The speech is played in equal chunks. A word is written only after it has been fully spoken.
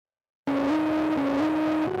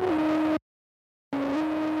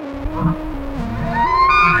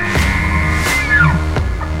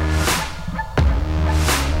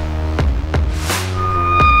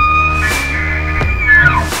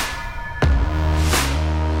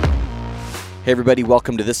Hey everybody,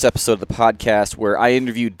 welcome to this episode of the podcast where I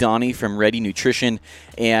interviewed Donnie from Ready Nutrition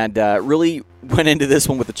and really went into this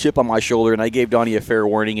one with a chip on my shoulder, and I gave Donnie a fair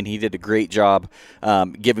warning, and he did a great job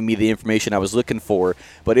giving me the information I was looking for.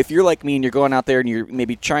 But if you're like me and you're going out there and you're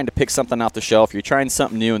maybe trying to pick something off the shelf, you're trying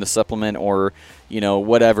something new in the supplement or,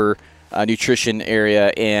 whatever, nutrition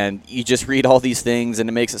area, and you just read all these things and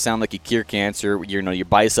it makes it sound like you cure cancer. Your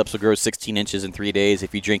biceps will grow 16 inches in 3 days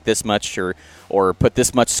if you drink this much or put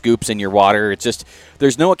this much scoops in your water. It's just,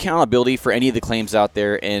 there's no accountability for any of the claims out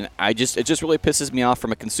there, and it just really pisses me off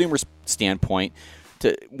from a consumer standpoint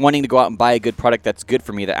to wanting to go out and buy a good product that's good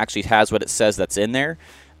for me, that actually has what it says that's in there,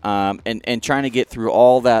 and trying to get through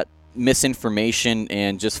all that misinformation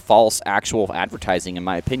and just false actual advertising. In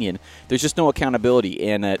my opinion, there's just no accountability,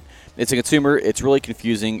 and it's a consumer, it's really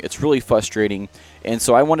confusing, it's really frustrating. And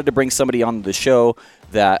so I wanted to bring somebody on the show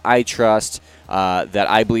that I trust, that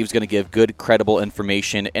I believe is going to give good, credible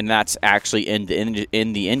information, and that's actually in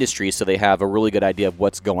the industry, so they have a really good idea of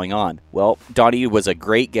what's going on. Well, Donnie was a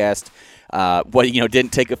great guest.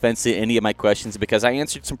 Didn't take offense to any of my questions because I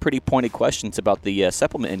answered some pretty pointed questions about the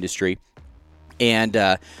supplement industry.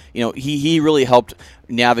 And, he really helped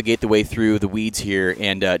navigate the way through the weeds here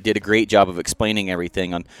and did a great job of explaining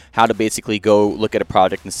everything on how to basically go look at a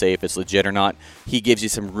product and say if it's legit or not. He gives you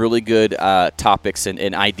some really good topics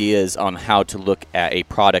and ideas on how to look at a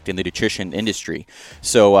product in the nutrition industry.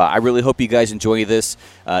 So I really hope you guys enjoy this.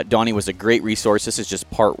 Donnie was a great resource. This is just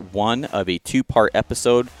part one of a two-part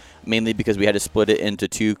episode, mainly because we had to split it into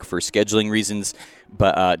two for scheduling reasons.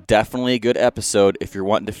 But definitely a good episode if you're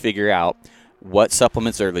wanting to figure out what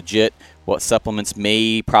supplements are legit, what supplements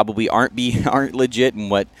aren't legit,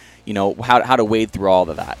 and what, how to wade through all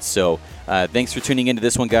of that. So thanks for tuning into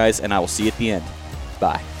this one, guys, and I will see you at the end.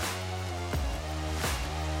 Bye.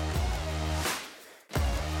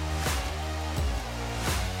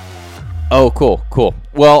 Oh, cool.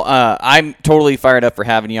 Well, I'm totally fired up for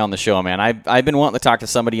having you on the show, man. I've been wanting to talk to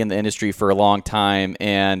somebody in the industry for a long time,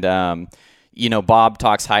 and Bob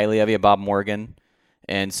talks highly of you, Bob Morgan.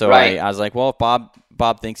 And so right. I was like, well, if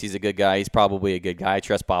Bob thinks he's a good guy, he's probably a good guy. I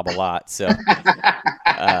trust Bob a lot. So Bob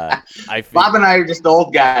and I are just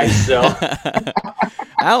old guys. So I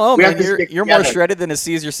don't know, man. You're more shredded than a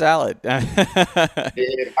Caesar salad.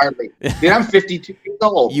 Dude, hardly. Dude, I'm 52 years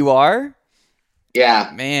old. You are?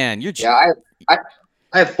 Yeah. Man, you're. Yeah, I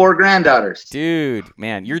have 4 granddaughters. Dude,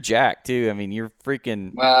 man, you're jacked too. I mean, you're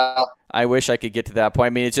freaking. Well, I wish I could get to that point. I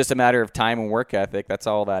mean, it's just a matter of time and work ethic. That's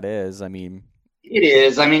all that is. I mean. It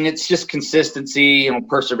is. I mean, it's just consistency and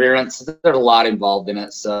perseverance. There's a lot involved in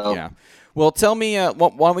it. So yeah. Well, tell me, why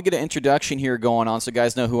don't we get an introduction here going on so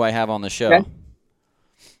guys know who I have on the show? Okay.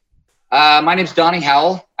 My name's Donnie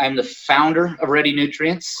Howell. I'm the founder of Ready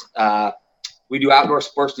Nutrients. We do outdoor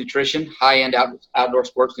sports nutrition, high-end outdoor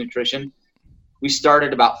sports nutrition. We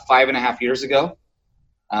started about 5.5 years ago.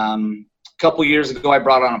 A couple years ago, I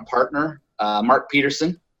brought on a partner, Mark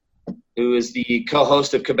Peterson, who is the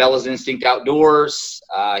co-host of Cabela's Instinct Outdoors.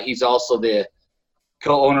 He's also the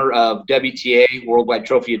co-owner of WTA, Worldwide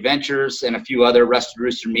Trophy Adventures, and a few other Rested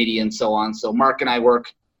Rooster Media and so on. So Mark and I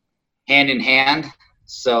work hand in hand.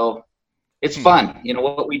 So it's fun.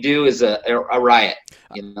 What we do is a riot.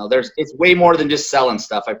 It's way more than just selling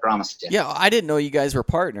stuff, I promise you. Yeah, I didn't know you guys were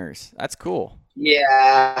partners. That's cool.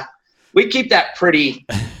 Yeah. We keep that pretty,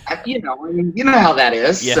 you know how that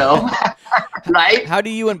is. Yeah. So, right? How do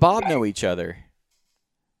you and Bob know each other?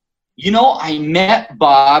 I met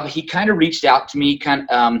Bob. He kind of reached out to me,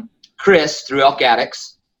 Chris through Elk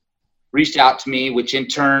Addicts reached out to me, which in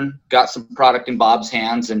turn got some product in Bob's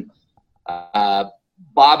hands. And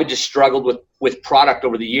Bob had just struggled with product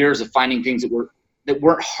over the years of finding things that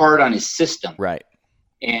weren't hard on his system. Right.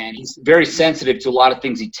 And he's very sensitive to a lot of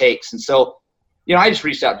things he takes. And so, I just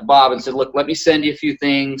reached out to Bob and said, look, let me send you a few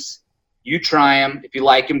things. You try them. If you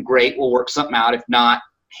like them, great. We'll work something out. If not,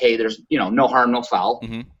 hey, there's, no harm, no foul.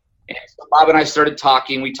 Mm-hmm. And so Bob and I started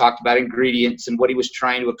talking. We talked about ingredients and what he was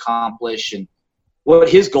trying to accomplish and what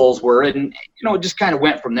his goals were. And, it just kind of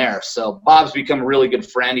went from there. So Bob's become a really good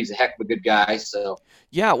friend. He's a heck of a good guy. So,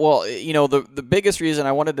 yeah, well, the biggest reason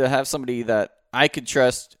I wanted to have somebody that I could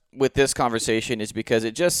trust with this conversation is because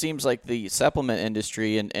it just seems like the supplement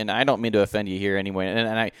industry, and I don't mean to offend you here anyway,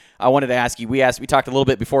 and I wanted to ask you, we talked a little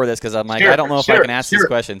bit before this because I'm like, I don't know if I can ask these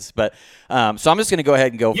questions, but so I'm just going to go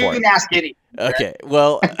ahead and go for it. You can ask any. Okay,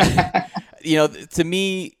 well, to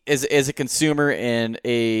me, as a consumer and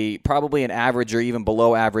probably an average or even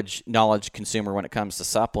below average knowledge consumer when it comes to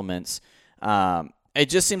supplements, it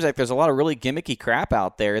just seems like there's a lot of really gimmicky crap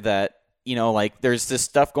out there that, like there's this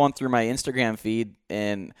stuff going through my Instagram feed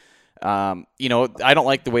and You know, I don't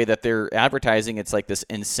like the way that they're advertising. It's like this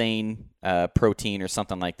insane protein or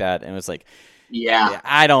something like that. And it was like,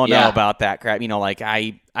 I don't know about that crap. You know, like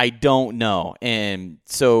I don't know. And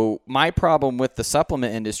so my problem with the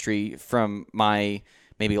supplement industry, from my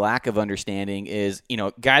maybe lack of understanding, is, you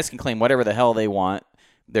know, guys can claim whatever the hell they want.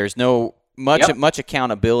 There's no much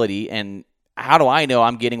accountability. And how do I know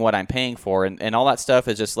I'm getting what I'm paying for? And all that stuff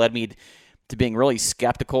has just led me to being really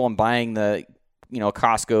skeptical and buying the, you know,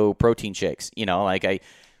 Costco protein shakes. You know, like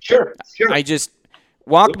Sure. I just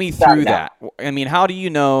walk me through that. I mean, how do you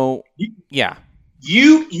know?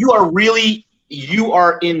 You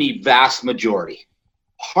are in the vast majority.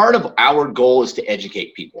 Part of our goal is to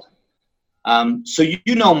educate people. So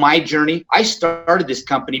you know my journey. I started this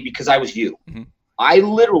company because I was you. Mm-hmm. I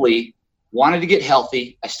literally wanted to get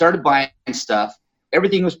healthy. I started buying stuff.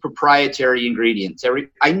 Everything was proprietary ingredients.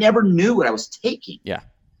 I never knew what I was taking. Yeah.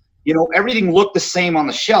 You know, everything looked the same on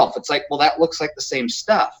the shelf. It's like, well, that looks like the same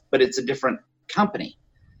stuff, but it's a different company.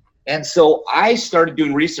 And so I started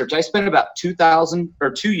doing research. I spent about 2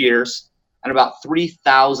 years and about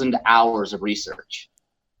 3,000 hours of research.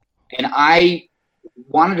 And I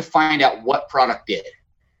wanted to find out what product did,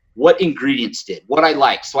 what ingredients did, what I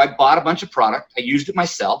liked. So I bought a bunch of product. I used it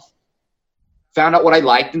myself, found out what I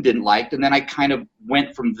liked and didn't like, and then I kind of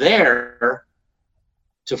went from there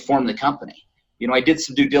to form the company. You know, I did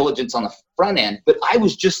some due diligence on the front end, but I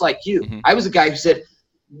was just like you. Mm-hmm. I was a guy who said,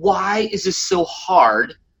 why is this so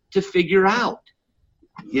hard to figure out?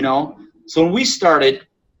 You know, so when we started,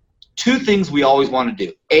 2 things we always wanted to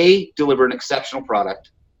do: A, deliver an exceptional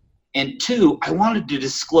product, and 2, I wanted to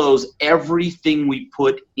disclose everything we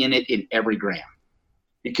put in it in every gram.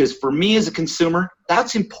 Because for me as a consumer,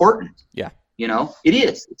 that's important. Yeah. You know, it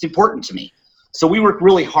is. It's important to me. So we work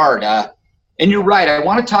really hard. And you're right. I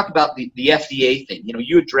want to talk about the FDA thing. You know,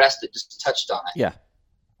 you addressed it, just touched on it. Yeah.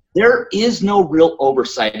 There is no real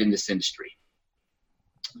oversight in this industry.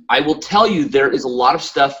 I will tell you, there is a lot of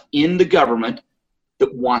stuff in the government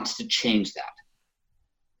that wants to change that.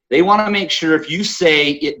 They want to make sure if you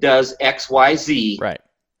say it does X, Y, Z, right,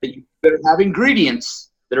 that you better have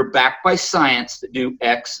ingredients that are backed by science that do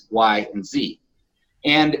X, Y, and Z.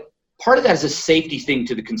 And part of that is a safety thing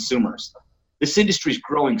to the consumers. This industry is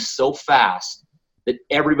growing so fast that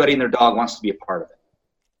everybody and their dog wants to be a part of it.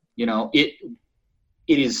 You know, it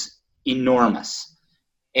is enormous.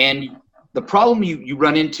 And the problem you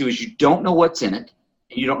run into is you don't know what's in it,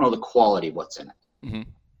 and you don't know the quality of what's in it. Mm-hmm.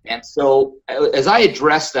 And so as I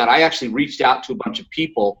addressed that, I actually reached out to a bunch of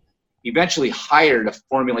people, eventually hired a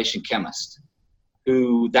formulation chemist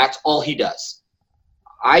who that's all he does.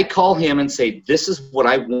 I call him and say, this is what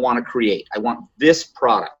I want to create. I want this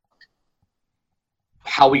product.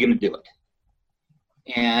 How are we going to do it?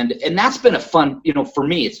 And that's been a fun, you know, for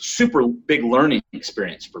me, it's a super big learning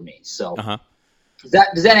experience for me. So does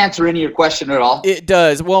that answer any of your question at all? It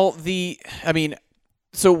does. Well,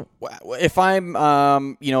 so if I'm,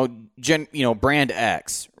 brand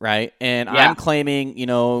X, right, and I'm claiming, you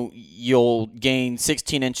know, you'll gain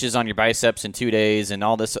 16 inches on your biceps in 2 days and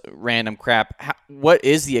all this random crap, what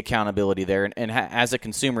is the accountability there? And as a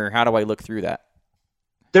consumer, how do I look through that?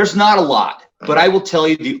 There's not a lot, but I will tell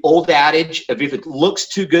you the old adage of if it looks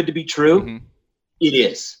too good to be true, it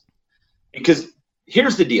is. Because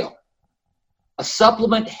here's the deal. A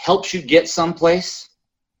supplement helps you get someplace,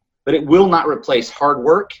 but it will not replace hard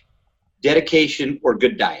work, dedication, or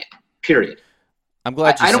good diet, period. I'm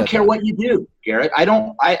glad you said I don't care what you do, Garrett. I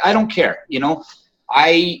don't care. You know,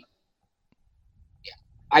 I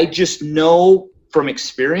just know from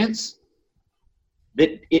experience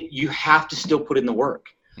that you have to still put in the work.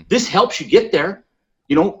 This helps you get there,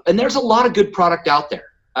 you know, and there's a lot of good product out there.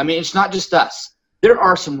 I mean, it's not just us. There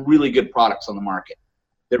are some really good products on the market.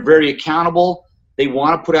 They're very accountable. They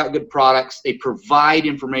want to put out good products. They provide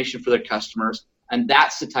information for their customers. And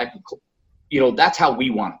that's the type of, you know, that's how we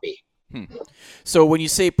want to be. So when you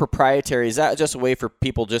say proprietary, is that just a way for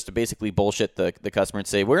people just to basically bullshit the customer and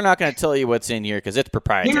say, we're not going to tell you what's in here because it's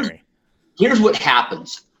proprietary? Here's what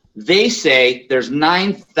happens. They say there's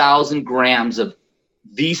 9,000 grams of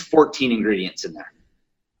these 14 ingredients in there,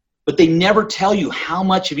 but they never tell you how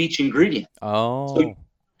much of each ingredient. Oh.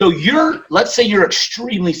 So let's say you're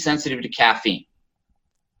extremely sensitive to caffeine.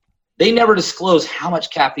 They never disclose how much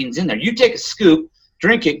caffeine's in there. You take a scoop,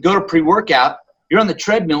 drink it, go to pre-workout, you're on the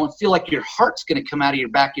treadmill and feel like your heart's going to come out of your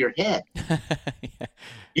back of your head.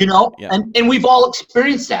 You know, and we've all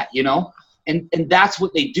experienced that, you know, and that's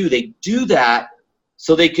what they do. They do that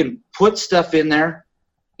so they can put stuff in there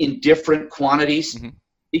in different quantities.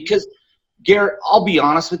 Because, Garrett, I'll be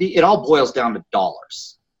honest with you, it all boils down to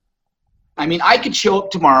dollars. I mean, I could show up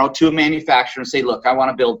tomorrow to a manufacturer and say, look, I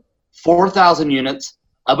want to build 4,000 units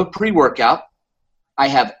of a pre-workout. I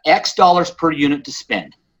have X dollars per unit to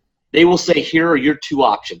spend. They will say, here are your two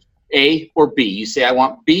options, A or B. You say, I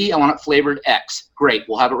want B, I want it flavored X. Great,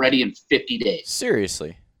 we'll have it ready in 50 days.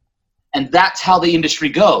 Seriously. And that's how the industry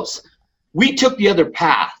goes. We took the other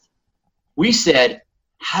path. We said,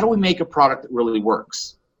 how do we make a product that really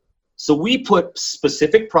works? So we put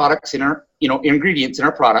specific products in our, ingredients in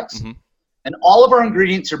our products, and all of our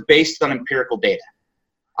ingredients are based on empirical data.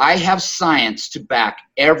 I have science to back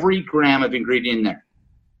every gram of ingredient in there.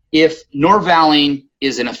 If Norvaline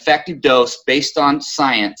is an effective dose based on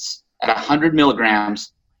science at 100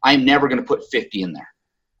 milligrams, I'm never going to put 50 in there,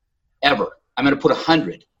 ever. I'm going to put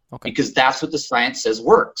 100 because that's what the science says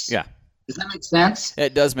works. Yeah. Does that make sense?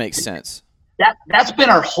 It does make sense. That's been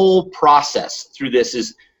our whole process through this,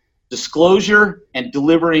 is disclosure and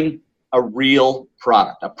delivering a real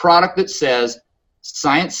product, a product that says,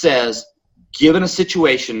 science says, given a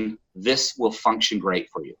situation, this will function great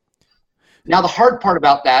for you. Now, the hard part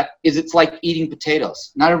about that is it's like eating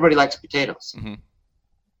potatoes. Not everybody likes potatoes.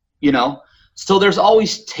 So there's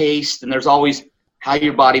always taste, and there's always how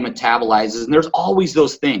your body metabolizes, and there's always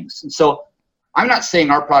those things. And so I'm not saying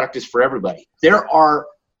our product is for everybody. There are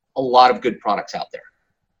a lot of good products out there.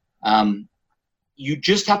 You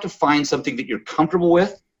just have to find something that you're comfortable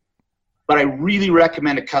with. But I really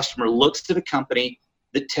recommend a customer looks at a company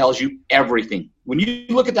that tells you everything. When you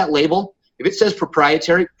look at that label, if it says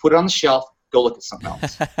proprietary, put it on the shelf, go look at something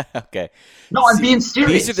else. Okay. No, I'm being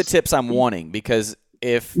serious. These are the tips I'm wanting, because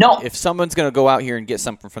if someone's going to go out here and get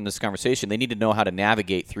something from this conversation, they need to know how to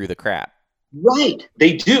navigate through the crap. Right.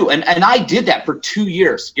 They do. And I did that for 2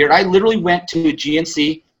 years. Garrett, I literally went to a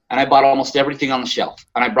GNC and I bought almost everything on the shelf,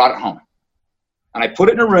 and I brought it home. And I put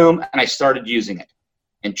it in a room and I started using it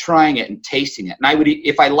and trying it and tasting it. And I would,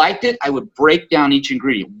 if I liked it, I would break down each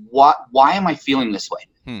ingredient. Why am I feeling this way?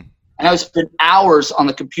 And I would spend hours on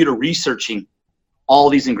the computer researching all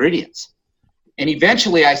these ingredients. And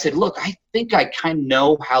eventually I said, look, I think I kind of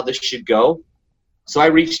know how this should go. So I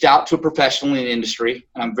reached out to a professional in the industry,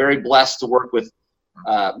 and I'm very blessed to work with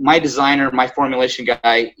my designer. My formulation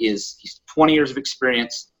guy he's 20 years of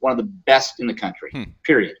experience, one of the best in the country,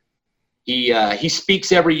 period. He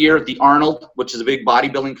speaks every year at the Arnold, which is a big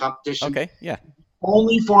bodybuilding competition. Okay, yeah.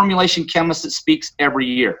 Only formulation chemist that speaks every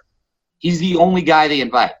year. He's the only guy they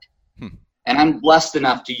invite. And I'm blessed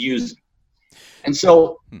enough to use him. And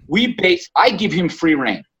so I give him free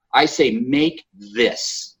reign. I say, make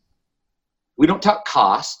this. We don't talk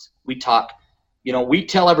cost. We talk, we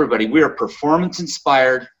tell everybody we are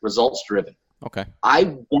performance-inspired, results-driven. Okay.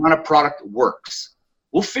 I want a product that works.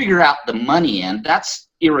 We'll figure out the money end. That's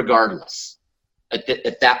irregardless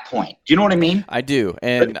at that point. Do you know what I mean? I do.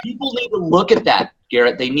 And but people need to look at that,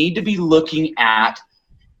 Garrett. They need to be looking at,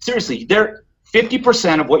 seriously,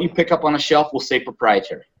 50% of what you pick up on a shelf will say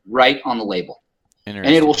proprietary right on the label. And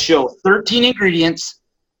it will show 13 ingredients,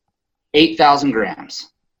 8,000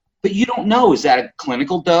 grams. But you don't know, is that a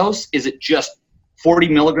clinical dose? Is it just 40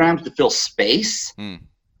 milligrams to fill space?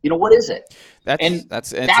 What is it?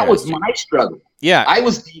 That was my struggle. Yeah. I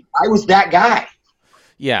was that guy.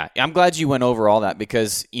 Yeah. I'm glad you went over all that,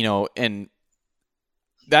 because, and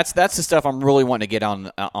that's the stuff I'm really wanting to get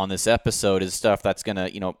on this episode, is stuff that's going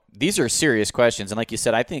to, these are serious questions. And like you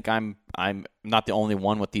said, I think I'm not the only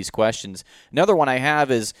one with these questions. Another one I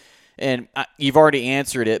have is, and you've already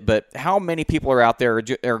answered it, but how many people are out there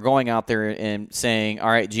are going out there and saying, all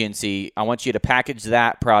right, GNC, I want you to package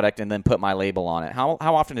that product and then put my label on it. How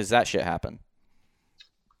often does that shit happen?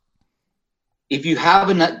 If you have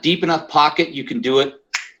a deep enough pocket, you can do it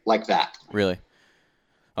like that. Really?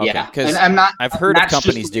 Okay. Yeah. Because I've heard of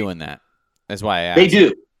companies doing that. That's why I asked. They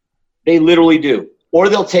do. They literally do. Or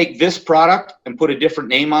they'll take this product and put a different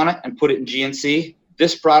name on it and put it in GNC.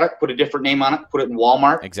 This product, put a different name on it, put it in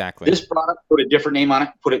Walmart. Exactly. This product, put a different name on it,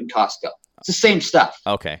 put it in Costco. It's the same stuff.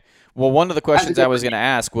 Okay. Well, one of the questions I was going to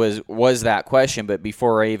ask was that question, but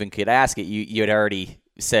before I even could ask it, you had already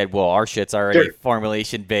said, well, our shit's already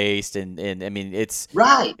formulation based, and I mean, it's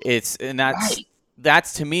right.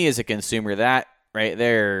 That's to me as a consumer, that right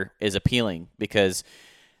there is appealing, because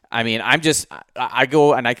I mean, I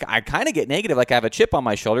go and I kind of get negative, like I have a chip on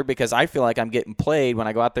my shoulder, because I feel like I'm getting played when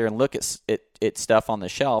I go out there and look at stuff on the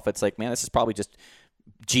shelf. It's like, man, this is probably just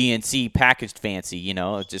GNC packaged fancy,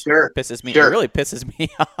 it just pisses me. It really pisses me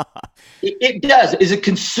off. It does. As a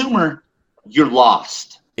consumer, you're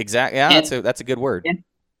lost. Exactly. Yeah, that's a good word.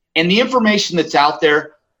 And the information that's out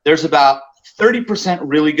there, there's about 30%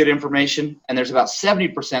 really good information, and there's about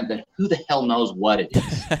 70% that who the hell knows what it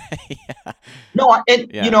is. Yeah. No,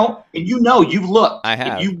 and you've looked. I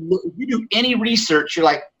have. If you do any research, you're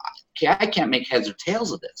like, okay, I can't make heads or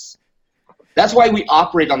tails of this. That's why we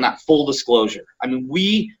operate on that full disclosure. I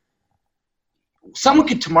mean, someone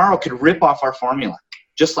tomorrow could rip off our formula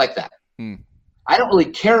just like that. I don't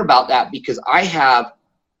really care about that because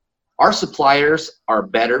our suppliers are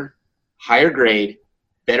better, higher grade,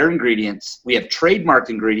 better ingredients. We have trademarked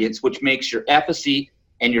ingredients, which makes your efficacy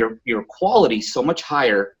and your quality so much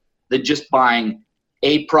higher than just buying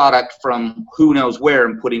a product from who knows where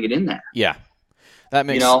and putting it in there. Yeah. That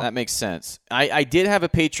makes sense. I did have a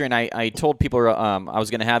patron. I told people I was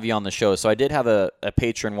going to have you on the show, so I did have a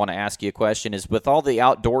patron want to ask you a question. Is with all the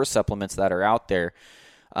outdoor supplements that are out there,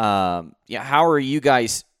 how are you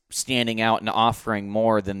guys standing out and offering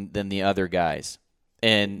more than the other guys?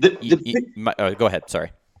 And go ahead.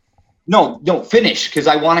 Sorry. No, finish because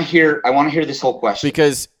I want to hear this whole question.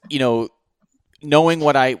 Because knowing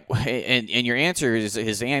what and your answer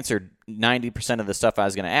has answered 90% of the stuff I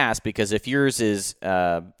was going to ask, because if yours is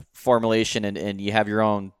formulation and you have your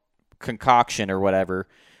own concoction or whatever,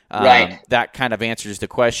 right, that kind of answers the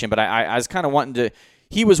question. But I was kind of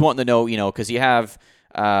he was wanting to know, because you have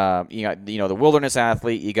you got the Wilderness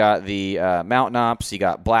Athlete, you got the Mountain Ops, you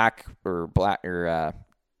got black or I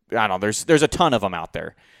don't know. There's a ton of them out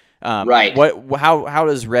there. Right. How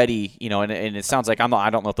does Ready, and it sounds like I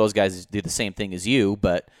don't know if those guys do the same thing as you,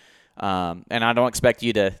 but and I don't expect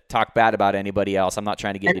you to talk bad about anybody else. I'm not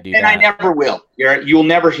trying to get you to do that. And I never will. You'll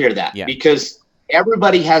never hear that because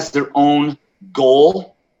everybody has their own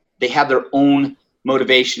goal. They have their own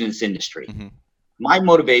motivation in this industry. Mm-hmm. My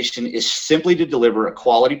motivation is simply to deliver a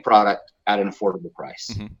quality product at an affordable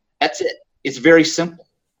price. Mm-hmm. That's it. It's very simple.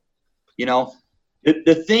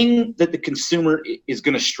 The thing that the consumer is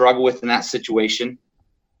going to struggle with in that situation,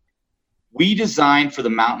 we design for the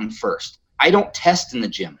mountain first. I don't test in the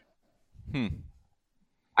gym.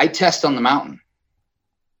 I test on the mountain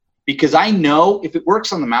because I know if it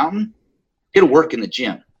works on the mountain, it'll work in the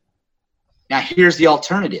gym. Now, here's the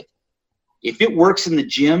alternative. If it works in the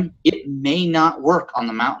gym, it may not work on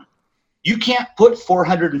the mountain. You can't put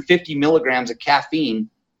 450 milligrams of caffeine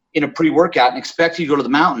in a pre-workout and expect you to go to the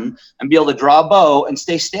mountain and be able to draw a bow and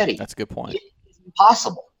stay steady. That's a good point. It's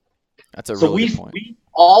impossible. That's a really good point.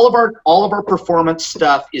 All of our performance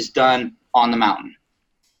stuff is done on the mountain.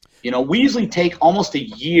 We usually take almost a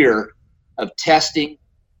year of testing,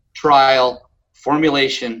 trial,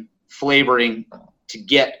 formulation, flavoring to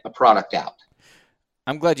get a product out.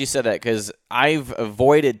 I'm glad you said that because I've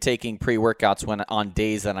avoided taking pre-workouts on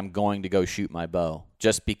days that I'm going to go shoot my bow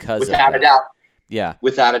just because without a doubt. Yeah.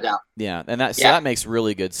 Without a doubt. Yeah. And that makes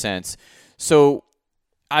really good sense. So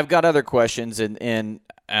I've got other questions and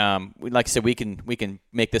like I said, we can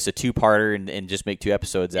make this a two-parter and just make 2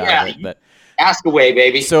 episodes out of it. But ask away,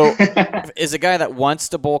 baby. So as a guy that wants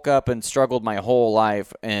to bulk up and struggled my whole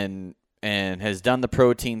life and has done the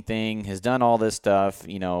protein thing, has done all this stuff,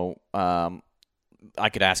 I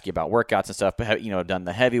could ask you about workouts and stuff, but done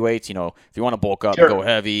the heavyweights, if you want to bulk up, go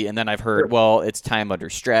heavy. And then I've heard, well, it's time under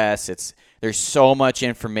stress. There's so much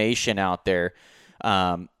information out there.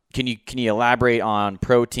 Can you elaborate on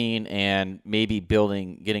protein and maybe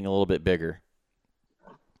getting a little bit bigger?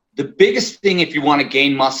 The biggest thing if you want to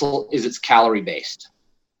gain muscle is it's calorie based.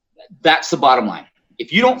 That's the bottom line.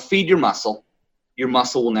 If you don't feed your muscle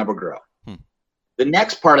will never grow. The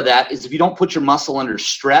next part of that is if you don't put your muscle under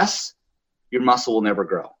stress, your muscle will never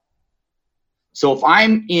grow. So if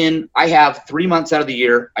I have 3 months out of the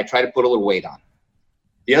year, I try to put a little weight on.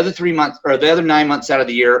 The other 3 months or the other 9 months out of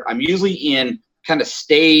the year, I'm usually in kind of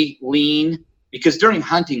stay lean because during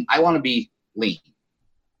hunting, I want to be lean.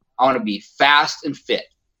 I want to be fast and fit,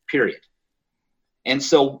 period. And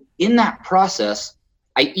so in that process,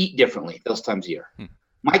 I eat differently those times a year.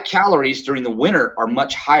 My calories during the winter are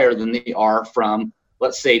much higher than they are from,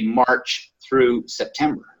 let's say, March through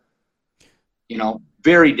September.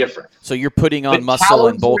 Very different. So you're putting on muscle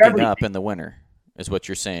and bulking up in the winter is what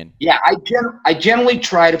you're saying. Yeah, I generally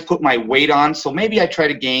try to put my weight on. So maybe I try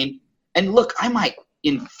to gain. And look,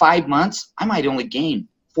 in 5 months, I might only gain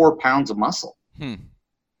 4 pounds of muscle. You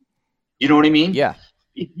know what I mean? Yeah.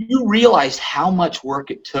 If you realize how much work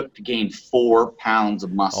it took to gain 4 pounds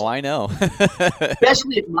of muscle. Oh, I know.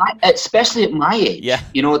 especially at my age. Yeah.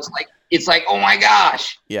 It's like, oh my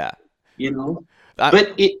gosh. Yeah.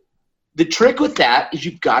 But the trick with that is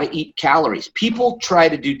you've got to eat calories. People try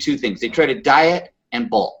to do 2 things. They try to diet and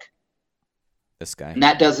bulk. This guy. And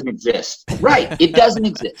that doesn't exist. Right. It doesn't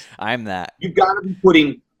exist. I'm that. You've got to be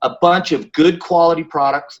putting a bunch of good quality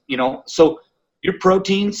products, So your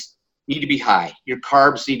proteins need to be high. Your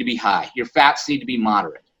carbs need to be high. Your fats need to be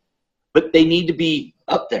moderate. But they need to be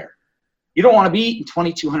up there. You don't want to be eating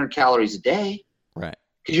 2,200 calories a day. Right.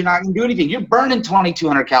 Because you're not going to do anything. You're burning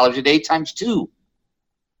 2,200 calories a day times 2.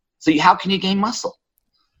 So how can you gain muscle?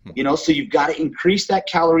 You know, so you've got to increase that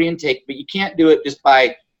calorie intake, but you can't do it just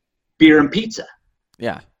by beer and pizza.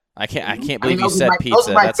 Yeah. I can't believe you said pizza. Those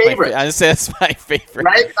are my favorite. I say that's my favorite.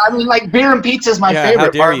 Right? I mean, like, beer and pizza is my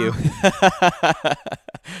favorite. How dare you?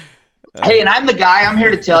 Hey, and I'm the guy. I'm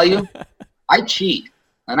here to tell you, I cheat,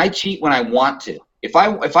 and I cheat when I want to. If I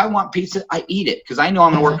want pizza, I eat it because I know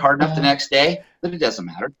I'm going to work hard enough the next day that it doesn't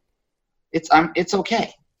matter. It's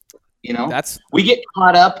okay. You know, we get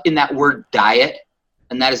caught up in that word diet,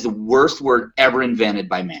 and that is the worst word ever invented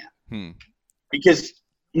by man. Because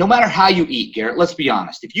no matter how you eat, Garrett, let's be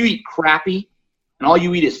honest. If you eat crappy and all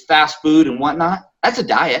you eat is fast food and whatnot, that's a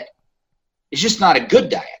diet. It's just not a good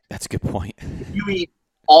diet. That's a good point. If you eat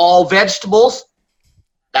all vegetables,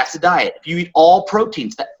 that's a diet. If you eat all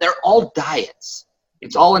proteins, they're all diets.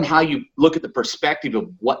 It's all in how you look at the perspective of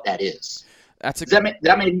what that is. Does that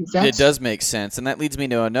make sense? It does make sense, and that leads me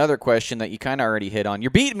to another question that you kind of already hit on.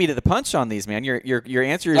 You're beating me to the punch on these, man. Your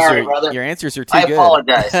answers Sorry, are brother. Your answers are too good. I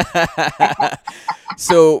apologize.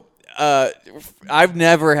 So I've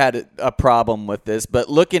never had a problem with this, but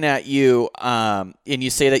looking at you, and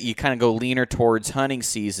you say that you kind of go leaner towards hunting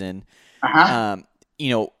season. You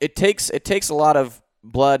know, it takes a lot of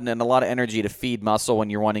blood and a lot of energy to feed muscle when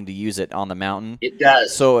you're wanting to use it on the mountain. It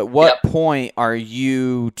does. So at what point are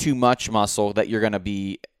you too much muscle that you're going to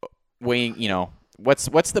be weighing, you know, what's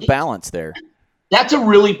the balance there? That's a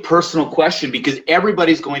really personal question because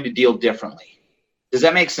everybody's going to deal differently. Does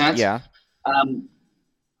that make sense? Yeah.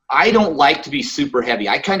 I don't like to be super heavy.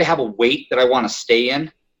 I kind of have a weight that I want to stay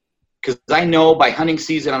in because I know by hunting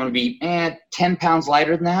season I'm going to be 10 pounds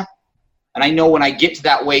lighter than that. And I know when I get to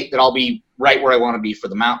that weight that I'll be right where I want to be for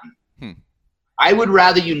the mountain. I would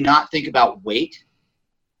rather you not think about weight.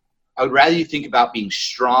 I would rather you think about being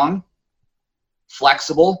strong,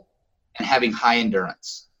 flexible, and having high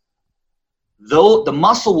endurance. Though the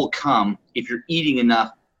muscle will come if you're eating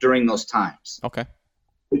enough during those times. Okay.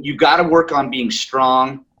 But you got to work on being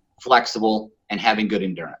strong, flexible, and having good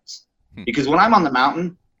endurance. Because when I'm on the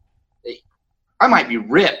mountain, I might be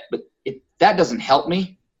ripped, but if that doesn't help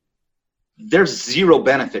me, there's zero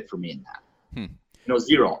benefit for me in that. You know,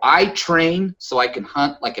 zero. I train so I can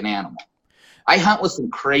hunt like an animal. I hunt with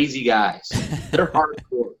some crazy guys. They're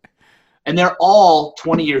hardcore. And they're all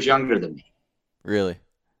 20 years younger than me. Really?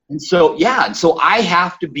 And so, and so I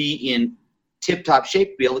have to be in tip-top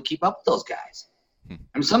shape to be able to keep up with those guys. I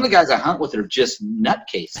mean, some of the guys I hunt with are just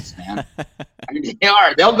nutcases, man. I mean, they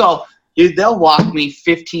are. They'll walk me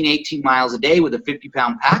 15, 18 miles a day with a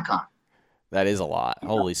 50-pound pack on. That is a lot.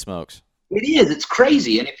 Holy smokes. It is. It's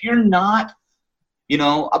crazy. And if you're not, you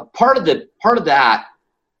know, a part of that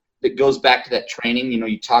goes back to that training, you know,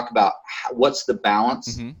 you talk about what's the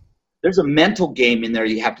balance. There's a mental game in there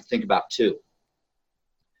you have to think about too.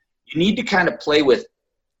 You need to kind of play with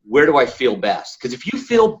where do I feel best? Because if you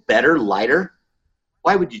feel better, lighter,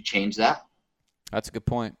 why would you change that? That's a good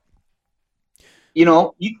point. You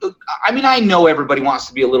know, I know everybody wants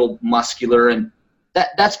to be a little muscular, and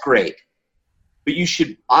that's great. But you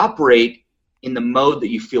should operate in the mode that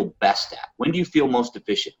you feel best at. When do you feel most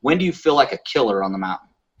efficient? When do you feel like a killer on the mountain?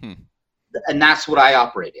 And that's what I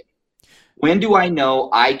operate in. When do I know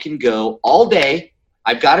I can go all day?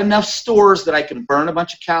 I've got enough stores that I can burn a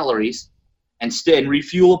bunch of calories and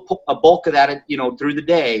refuel a bulk of that, you know, through the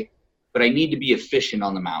day. But I need to be efficient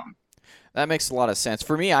on the mountain. That makes a lot of sense.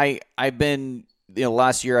 For me, I've been, you know,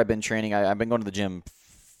 last year I've been training. I've been going to the gym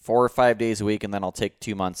 4 or 5 days a week, and then I'll take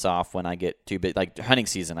 2 months off when I get too big. Like hunting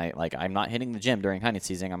season, I'm not hitting the gym during hunting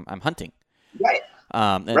season. I'm hunting. Right.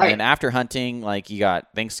 And after hunting, like you got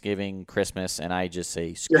Thanksgiving, Christmas, and I just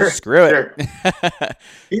say screw it.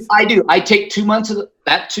 I do. I take 2 months of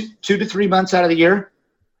that 2 to 3 months out of the year.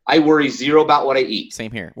 I worry zero about what I eat.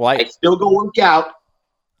 Same here. Well, I still go work out,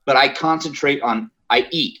 but I concentrate on I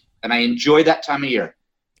eat, and I enjoy that time of year.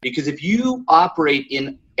 Because if you operate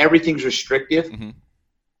in everything's restrictive,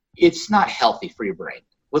 it's not healthy for your brain.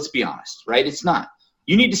 Let's be honest, right? It's not.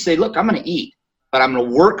 You need to say, look, I'm going to eat, but I'm going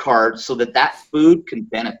to work hard so that food can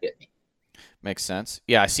benefit me. Makes sense.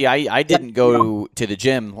 Yeah, see, I didn't go to the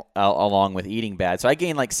gym along with eating bad, so I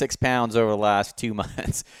gained like 6 pounds over the last 2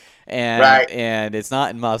 months. And it's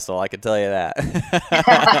not in muscle, I can tell you that.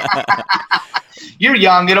 You're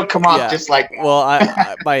young; it'll come off just like that. Well,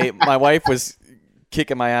 my wife was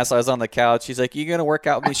kicking my ass. I was on the couch. She's like, "You gonna work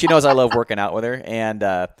out with me?" She knows I love working out with her, and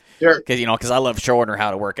because I love showing her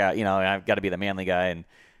how to work out. You know, I've got to be the manly guy, and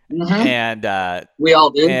we all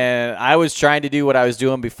do. And I was trying to do what I was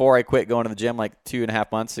doing before I quit going to the gym like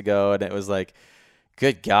 2.5 months ago, and it was like,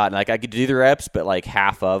 good God, like I could do the reps, but like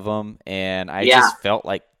half of them, and I just felt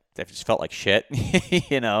like shit.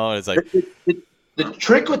 You know, it's like the The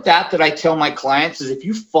trick with that I tell my clients is if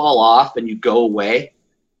you fall off and you go away,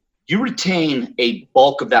 you retain a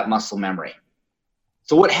bulk of that muscle memory.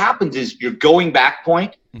 So what happens is your going back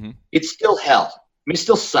point, it's still hell. I mean, it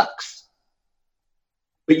still sucks.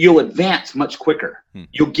 But you'll advance much quicker.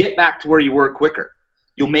 You'll get back to where you were quicker.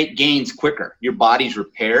 You'll make gains quicker. Your body's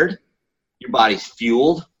repaired, your body's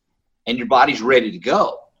fueled, and your body's ready to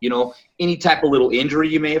go. You know, any type of little injury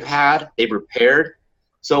you may have had, they've repaired.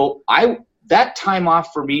 So that time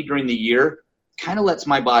off for me during the year kind of lets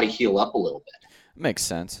my body heal up a little bit. Makes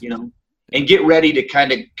sense. You know, and get ready to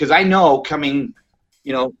kind of, because I know coming,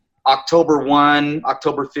 you know, October 1,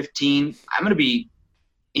 October 15, I'm going to be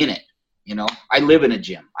in it. You know, I live in a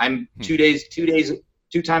gym. I'm 2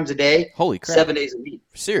 times a day. Holy crap. 7 days a week.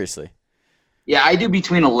 Seriously. Yeah, I do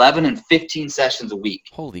between 11 and 15 sessions a week.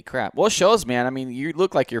 Holy crap. Well, it shows, man. I mean, you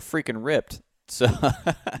look like you're freaking ripped. So,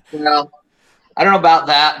 well, I don't know about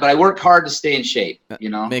that, but I work hard to stay in shape. You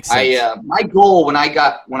know, makes sense. My goal when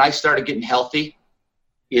I started getting healthy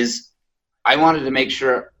is I wanted to make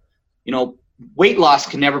sure, you know, weight loss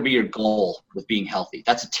can never be your goal with being healthy.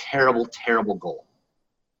 That's a terrible, terrible goal.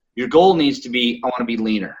 Your goal needs to be, I want to be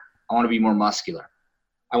leaner. I want to be more muscular.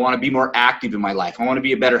 I want to be more active in my life. I want to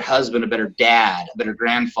be a better husband, a better dad, a better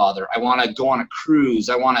grandfather. I want to go on a cruise.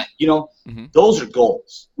 I want to, you know, those are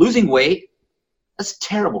goals. Losing weight, that's a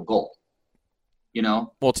terrible goal. You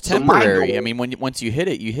know? Well, it's temporary. I mean, once you hit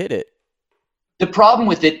it, you hit it. The problem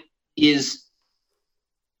with it is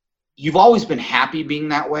you've always been happy being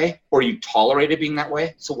that way, or you tolerated being that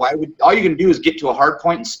way. So all you're going to do is get to a hard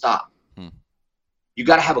point and stop. You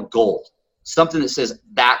got to have a goal, something that says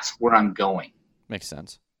that's where I'm going. Makes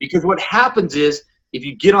sense. Because what happens is if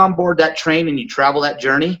you get on board that train and you travel that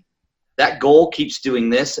journey, that goal keeps doing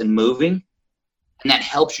this and moving, and that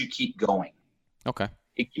helps you keep going. Okay.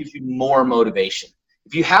 It gives you more motivation.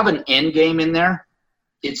 If you have an end game in there,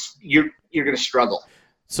 you're going to struggle.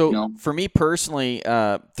 So you know? For me personally,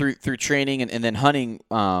 through training and then hunting,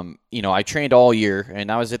 you know, I trained all year and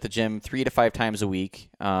I was at the gym 3 to 5 times a week.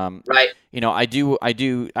 Right. You know, I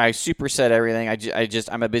superset everything.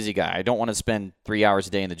 I'm a busy guy. I don't want to spend 3 hours a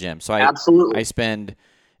day in the gym. So Absolutely. I spend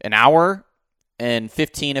an hour and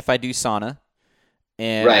 15 if I do sauna.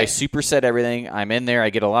 And I superset everything. I'm in there. I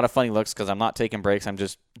get a lot of funny looks because I'm not taking breaks. I'm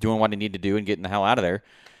just doing what I need to do and getting the hell out of there.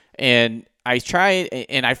 And I tried,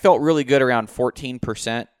 and I felt really good around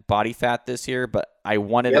 14% body fat this year, but I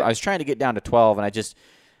was trying to get down to 12, and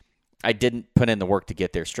I didn't put in the work to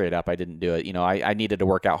get there straight up. I didn't do it. You know, I needed to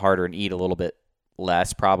work out harder and eat a little bit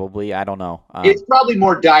less, probably. I don't know. It's probably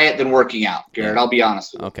more diet than working out, Garrett. I'll be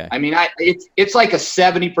honest with you. Okay. I mean, it's like a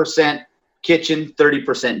 70% kitchen,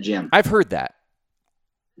 30% gym. I've heard that.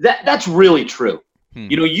 That's really true.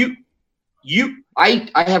 You know, I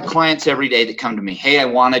have clients every day that come to me, hey, I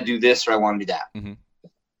want to do this or I want to do that.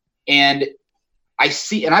 And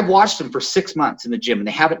I've watched them for 6 months in the gym and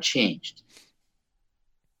they haven't changed.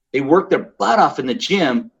 They work their butt off in the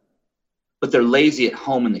gym, but they're lazy at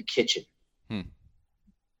home in the kitchen.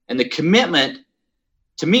 And the commitment,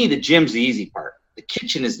 to me, the gym's the easy part. The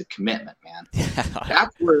kitchen is the commitment, man.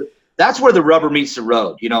 That's where the rubber meets the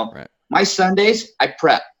road. You know, My Sundays, I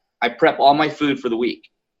prep. I prep all my food for the week.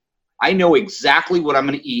 I know exactly what I'm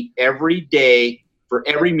going to eat every day for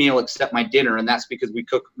every meal except my dinner, and that's because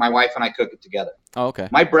my wife and I cook it together. Oh, okay.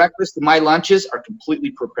 My breakfast and my lunches are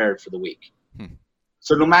completely prepared for the week.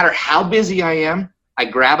 So no matter how busy I am, I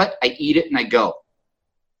grab it, I eat it, and I go.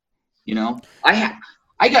 You know, I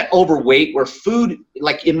got overweight where food,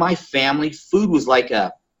 like in my family, food was like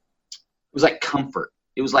comfort.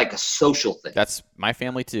 It was like a social thing. That's my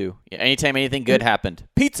family too. Yeah, anytime anything good happened,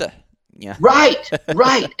 pizza. Yeah. Right.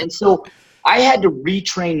 And so I had to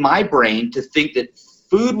retrain my brain to think that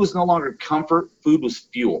food was no longer comfort, food was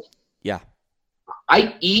fuel. Yeah.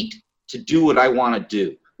 I eat to do what I want to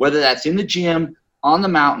do, whether that's in the gym, on the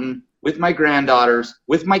mountain, with my granddaughters,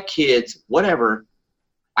 with my kids, whatever.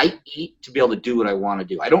 I eat to be able to do what I want to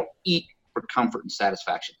do. I don't eat for comfort and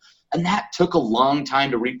satisfaction. And that took a long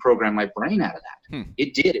time to reprogram my brain out of that.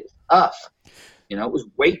 It did. It was tough. You know, it was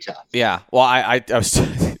way tough. Yeah. Well, I was.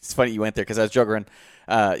 It's funny you went there because I was joking.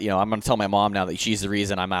 You know, I'm going to tell my mom now that she's the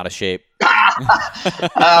reason I'm out of shape.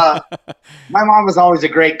 My mom was always a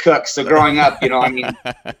great cook. So growing up, you know, I mean,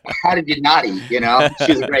 how did you not eat? You know,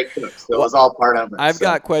 she was a great cook. So it was all part of it. I've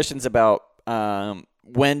got questions about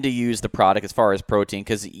when to use the product as far as protein,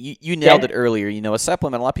 because you nailed it earlier. You know, a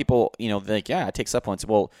supplement, a lot of people, you know, think, yeah, I take supplements.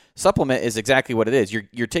 Well, supplement is exactly what it is.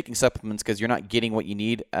 You're taking supplements because you're not getting what you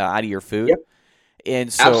need out of your food. Yep.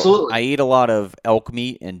 And so I eat a lot of elk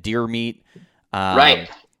meat and deer meat. Right.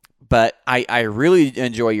 But I really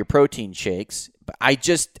enjoy your protein shakes I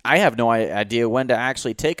have no idea when to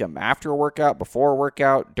actually take them. After a workout, before a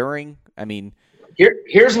workout, during. I mean,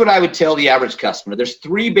 here's what I would tell the average customer. There's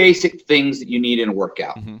 3 basic things that you need in a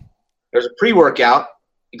workout. mm-hmm. There's a pre-workout,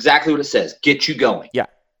 exactly what it says, get you going. Yeah.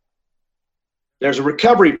 There's a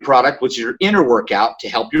recovery product, which is your inner workout to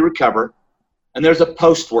help you recover. And there's a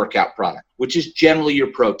post-workout product, which is generally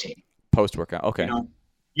your protein. Post-workout, okay.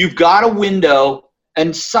 You've got a window,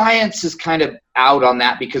 and science is kind of out on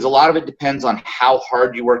that because a lot of it depends on how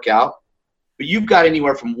hard you work out. But you've got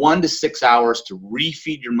anywhere from 1 to 6 hours to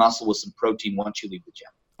refeed your muscle with some protein once you leave the gym.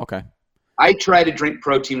 Okay. I try to drink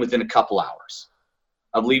protein within a couple hours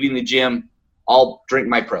of leaving the gym. I'll drink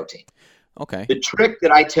my protein. Okay. The trick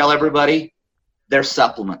that I tell everybody, they're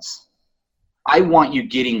supplements. I want you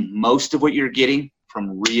getting most of what you're getting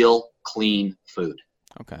from real, clean food.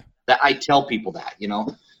 Okay. That I tell people that,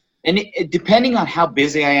 And depending on how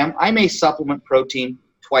busy I am, I may supplement protein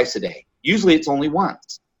twice a day. Usually it's only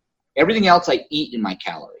once. Everything else I eat in my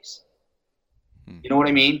calories. You know what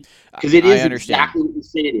I mean? Because it is exactly what you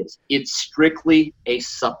say it is. It's strictly a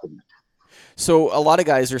supplement. So a lot of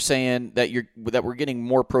guys are saying that we're getting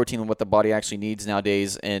more protein than what the body actually needs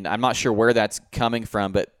nowadays, and I'm not sure where that's coming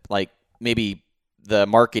from, but like maybe the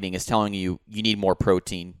marketing is telling you need more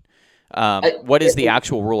protein. What is the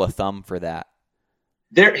actual rule of thumb for that?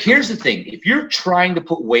 Here's the thing. If you're trying to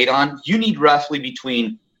put weight on, you need roughly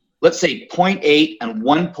between, let's say, 0.8 and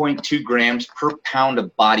 1.2 grams per pound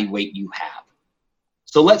of body weight you have.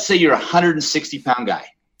 So let's say you're a 160-pound guy.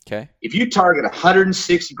 Okay. If you target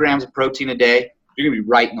 160 grams of protein a day, you're going to be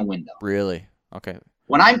right in the window. Really? Okay.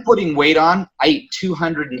 When I'm putting weight on, I eat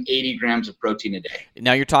 280 grams of protein a day.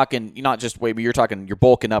 Now you're talking, not just weight, but you're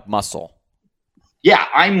bulking up muscle. Yeah,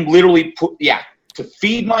 I'm literally to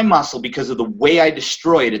feed my muscle because of the way I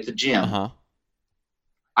destroy it at the gym. Uh-huh.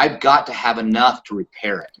 I've got to have enough to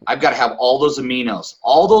repair it. I've got to have all those aminos,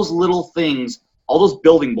 all those little things, all those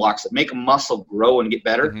building blocks that make a muscle grow and get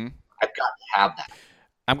better. Mm-hmm. I've got to have that.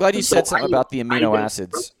 I'm glad you said something about the amino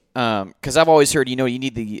acids. Because I've always heard, you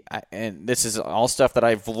need and this is all stuff that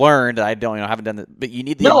I've learned. I haven't done it, but you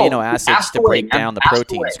need the amino acids to break down the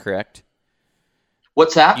proteins, correct?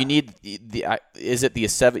 What's that? You need you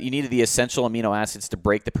need the essential amino acids to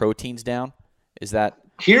break the proteins down? Is that?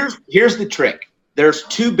 Here's the trick. There's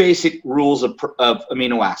 2 basic rules of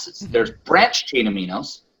amino acids. Mm-hmm. There's branched chain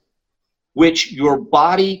aminos, which your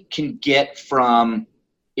body can get from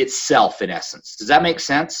itself in essence. Does that make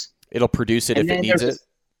sense? It'll produce it if it needs it.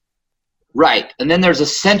 Right. And then there's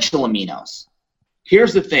essential aminos.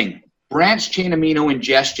 Here's the thing. Branched chain amino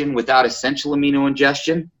ingestion without essential amino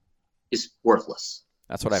ingestion is worthless.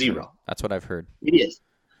 That's what I've heard. That's what I've heard. It is.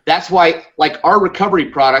 That's why, like our recovery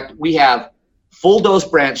product, we have full dose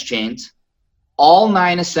branched chains, all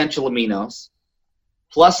 9 essential aminos,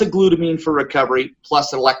 plus a glutamine for recovery,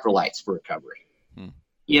 plus electrolytes for recovery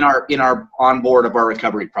in our onboard of our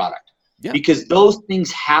recovery product. Yeah. Because those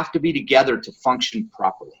things have to be together to function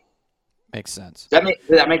properly. Makes sense. Does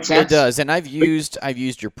that make sense? It does. And I've used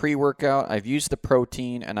your pre-workout, I've used the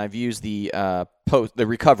protein, and I've used the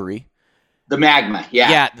recovery. The Magma,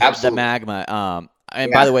 yeah, absolutely. The Magma.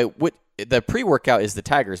 And by the way, the pre-workout is the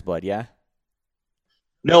Tiger's Blood, yeah?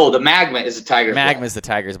 No, the Magma is the Tiger's Blood. Magma is the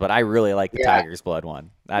Tiger's Blood. I really like the Tiger's Blood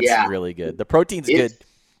one. That's really good. The protein's good,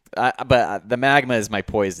 but the Magma is my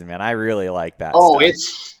poison, man. I really like that. Oh, stuff.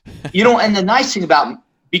 It's and the nice thing about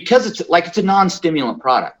because it's a non-stimulant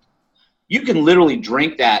product, you can literally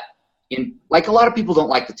drink that in like a lot of people don't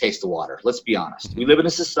like the taste of water. Let's be honest. Mm-hmm. We live in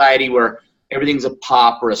a society where everything's a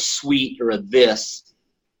pop or a sweet or a this.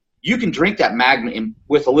 You can drink that Magma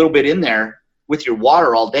with a little bit in there with your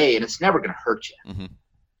water all day, and it's never going to hurt you. Mm-hmm.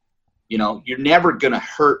 You're never going to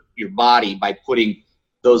hurt your body by putting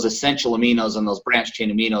those essential aminos and those branched chain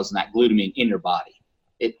aminos and that glutamine in your body.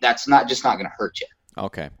 That's just not going to hurt you.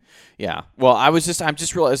 Okay. Yeah. Well, I've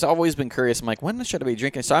always been curious. I'm like, when should I be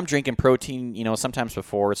drinking? So I'm drinking protein, sometimes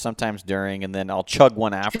before, sometimes during, and then I'll chug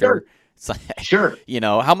one after. Sure. It's like, sure.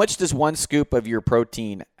 How much does one scoop of your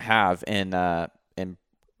protein have in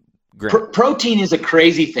protein is a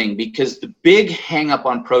crazy thing because the big hang up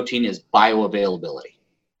on protein is bioavailability.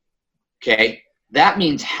 Okay. That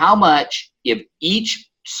means how much of each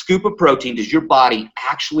scoop of protein does your body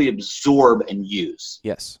actually absorb and use?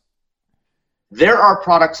 Yes. There are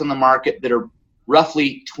products on the market that are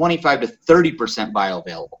roughly 25 to 30%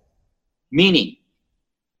 bioavailable, meaning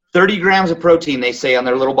 30 grams of protein, they say on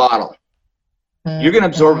their little bottle, you're going to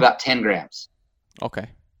absorb about 10 grams. Okay.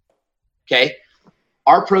 Okay.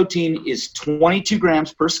 Our protein is 22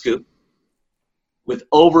 grams per scoop with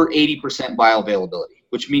over 80% bioavailability,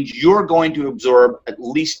 which means you're going to absorb at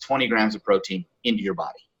least 20 grams of protein into your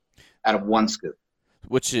body out of one scoop.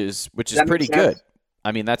 which is that pretty make sense? good.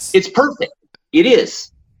 I mean, It's perfect. It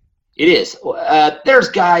is. It is. There's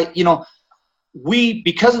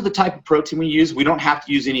because of the type of protein we use, we don't have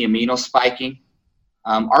to use any amino spiking.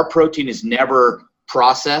 Our protein is never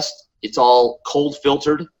processed. It's all cold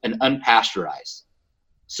filtered and unpasteurized.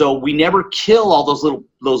 So we never kill all those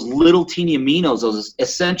little teeny aminos, those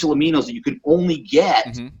essential aminos that you can only get.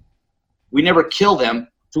 Mm-hmm. We never kill them,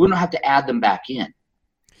 so we don't have to add them back in.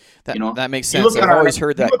 That makes sense. I've always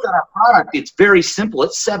heard that. You look at our product, it's very simple.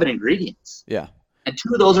 It's 7 ingredients. Yeah. And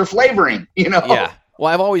 2 of those are flavoring, Yeah.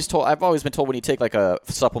 Well, I've always been told when you take like a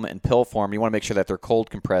supplement in pill form, you want to make sure that they're cold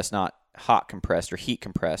compressed, not hot compressed or heat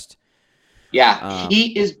compressed. Yeah.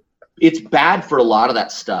 It's bad for a lot of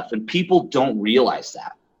that stuff, and people don't realize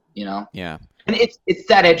that, Yeah. And it's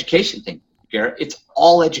that education thing, Garrett. It's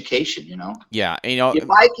all education, Yeah.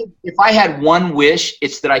 If I had one wish,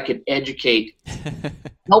 it's that I could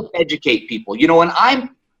help educate people. And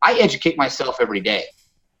I educate myself every day.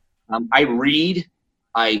 I read.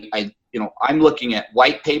 I'm looking at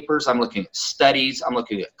white papers. I'm looking at studies. I'm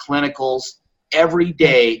looking at clinicals every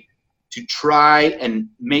day to try and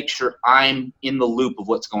make sure I'm in the loop of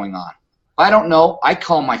what's going on. If I don't know, I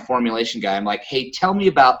call my formulation guy. I'm like, hey, tell me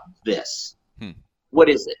about this. What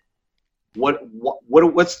is it?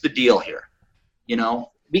 What's the deal here?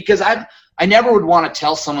 Because I never would want to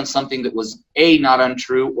tell someone something that was A, not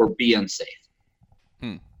untrue, or B, unsafe.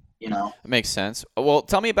 It makes sense. Well,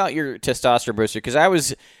 tell me about your testosterone booster, because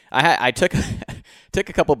I took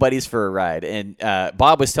a couple buddies for a ride, and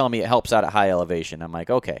Bob was telling me it helps out at high elevation. I'm like,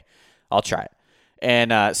 okay, I'll try it.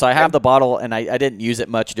 And so I have the bottle, and I didn't use it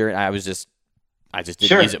much during. I just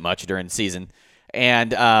didn't use it much during the season.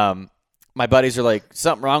 And my buddies are like,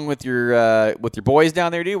 something wrong with your boys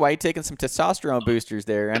down there, dude? Why are you taking some testosterone boosters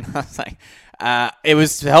there? And I was like, it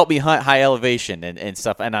was to help me hunt high elevation and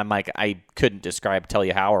stuff. And I'm like, I couldn't tell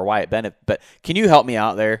you how or why it benefit. But can you help me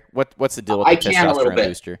out there? What's the deal with the testosterone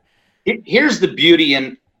booster? Here's the beauty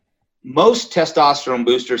in most testosterone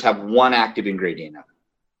boosters have one active ingredient in it.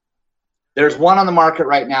 There's one on the market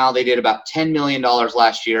right now. They did about $10 million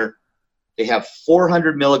last year. They have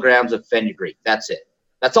 400 milligrams of fenugreek. That's it.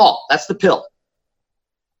 That's all. That's the pill.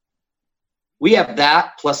 We have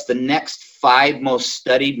that plus the next 5 most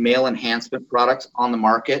studied male enhancement products on the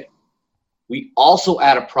market. We also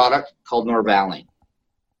add a product called Norvaline.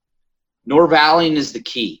 Norvaline is the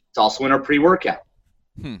key. It's also in our pre-workout.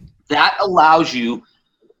 That allows you,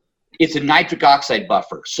 it's a nitric oxide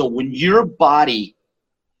buffer. So when your body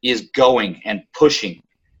is going and pushing,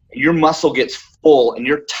 and your muscle gets full and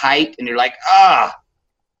you're tight and you're like,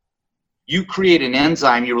 you create an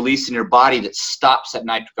enzyme you release in your body that stops that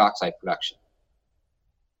nitric oxide production.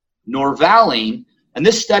 Norvaline, and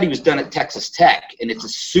this study was done at Texas Tech, and it's a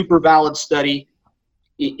super valid study.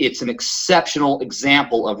 It's an exceptional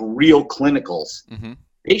example of real clinicals.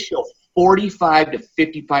 They show 45 to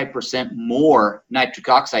 55% more nitric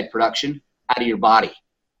oxide production out of your body.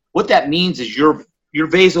 What that means is your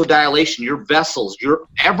vasodilation, your vessels,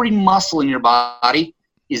 every muscle in your body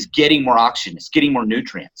is getting more oxygen. It's getting more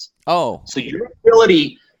nutrients. Oh. So your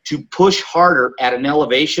ability to push harder at an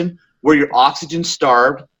elevation where you're oxygen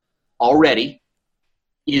starved already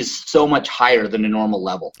is so much higher than a normal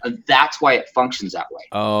level. And that's why it functions that way.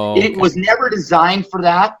 Oh. It was never designed for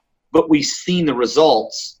that, but we've seen the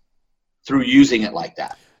results through using it like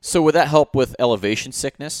that. So would that help with elevation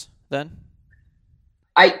sickness then?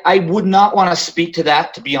 I would not want to speak to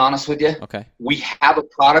that, to be honest with you. Okay. We have a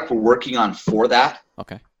product we're working on for that.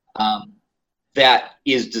 Okay. That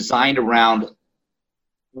is designed around,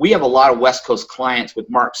 we have a lot of West Coast clients with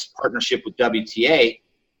Mark's partnership with WTA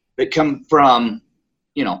that come from,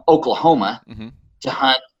 Oklahoma to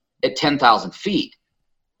hunt at 10,000 feet.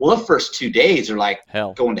 Well, the first 2 days are like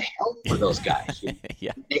going to hell for those guys.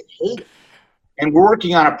 Yeah. They hate it. And we're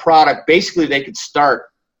working on a product, basically they could start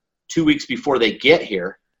 2 weeks before they get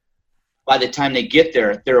here. By the time they get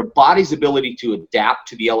there, their body's ability to adapt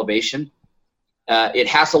to the elevation, it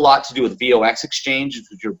has a lot to do with VOX exchange,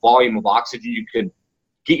 which is your volume of oxygen. You can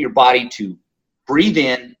get your body to breathe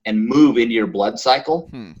in and move into your blood cycle.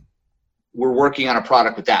 We're working on a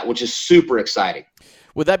product with that, which is super exciting.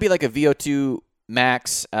 Would that be like a VO2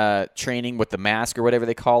 max training with the mask or whatever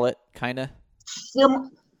they call it, kind of?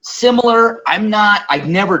 Similar. I've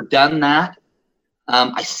never done that.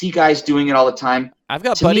 I see guys doing it all the time. I've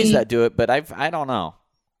got buddies that do it, but I don't know.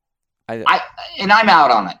 And I'm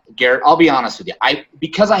out on it, Garrett. I'll be honest with you.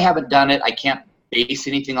 Because I haven't done it, I can't base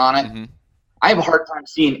anything on it. I have a hard time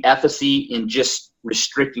seeing efficacy in just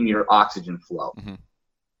restricting your oxygen flow.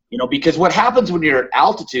 Because what happens when you're at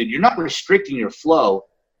altitude, you're not restricting your flow.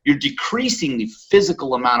 You're decreasing the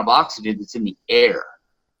physical amount of oxygen that's in the air.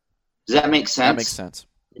 Does that make sense? That makes sense.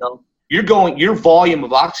 Your volume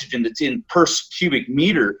of oxygen that's in per cubic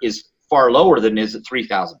meter is far lower than it is at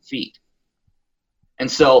 3,000 feet.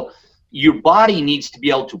 And so your body needs to be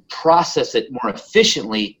able to process it more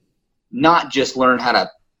efficiently, not just learn how to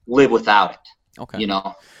live without it. Okay.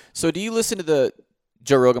 So do you listen to the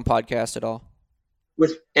Joe Rogan podcast at all?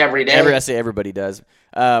 With every day. I say everybody does.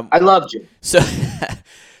 I love you.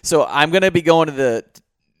 So I'm going to be going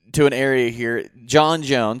to an area here. John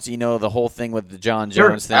Jones, the whole thing with the John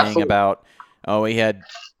Jones thing absolutely. About he had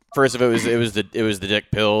first of it was the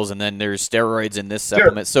dick pills, and then there's steroids in this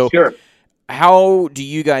supplement. So how do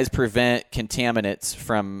you guys prevent contaminants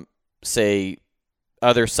from, say,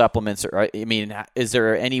 other supplements? Or is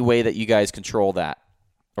there any way that you guys control that,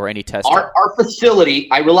 or any testing? Our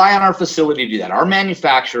facility, I rely on our facility to do that. Our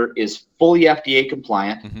manufacturer is fully FDA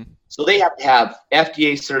compliant. Mm-hmm. So they have to have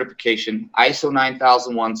FDA certification, ISO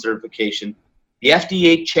 9001 certification. The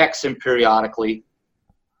FDA checks them periodically.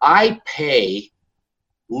 I pay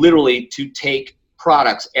literally to take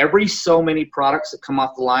products, every so many products that come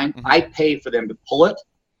off the line, mm-hmm. I pay for them to pull it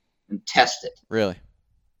and test it. Really?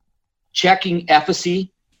 Checking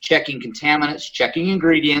efficacy, checking contaminants, checking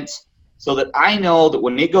ingredients, so that I know that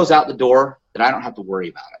when it goes out the door, that I don't have to worry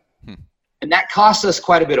about it. And that costs us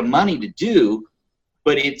quite a bit of money to do,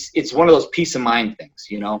 but it's one of those peace of mind things,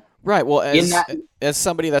 Right. Well, as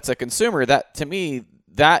somebody that's a consumer, that to me,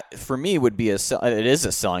 that for me would be it is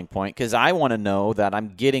a selling point, because I want to know that I'm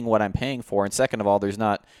getting what I'm paying for, and second of all, there's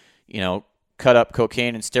not, cut up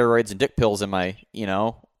cocaine and steroids and dick pills in my,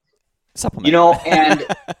 supplement. And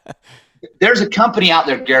there's a company out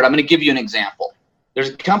there, Garrett. I'm going to give you an example. There's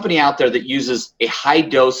a company out there that uses a high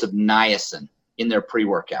dose of niacin in their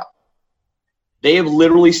pre-workout. They have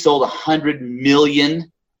literally sold 100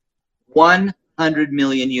 million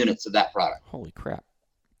units of that product. Holy crap.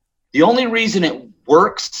 The only reason it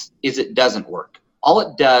works is it doesn't work. All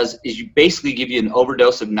it does is you basically give you an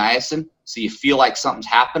overdose of niacin, so you feel like something's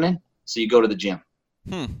happening, so you go to the gym.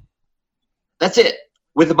 That's it,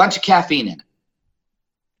 with a bunch of caffeine in it.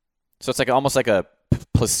 So it's almost like a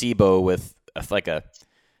placebo with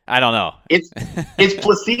I don't know. It's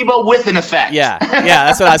placebo with an effect. Yeah,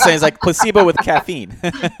 that's what I was saying. It's like placebo with caffeine.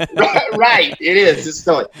 right, it is. It's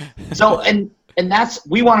so and that's,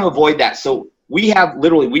 we want to avoid that. So we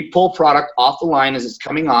pull product off the line as it's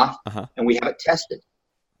coming off, and we have it tested.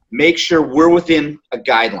 Make sure we're within a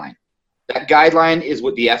guideline. That guideline is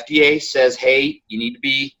what the FDA says, hey, you need to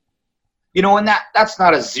be, and that's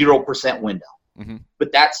not a 0% window. Mm-hmm.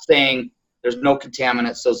 But that's saying there's no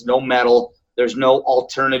contaminants, there's no metal, there's no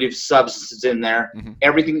alternative substances in there. Mm-hmm.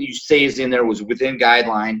 Everything that you say is in there was within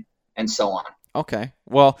guideline, and so on. Okay.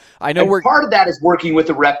 Well, I know part of that is working with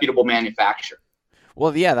a reputable manufacturer.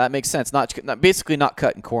 Well, yeah, that makes sense. Basically not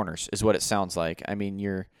cutting corners is what it sounds like.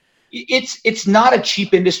 It's not a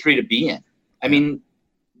cheap industry to be in.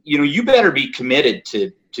 You better be committed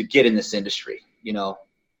to get in this industry. Yeah.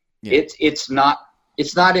 It's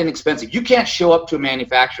not inexpensive. You can't show up to a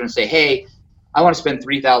manufacturer and say, hey, I want to spend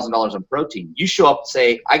 $3,000 on protein. You show up and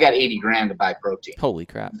say, I got $80,000 to buy protein. Holy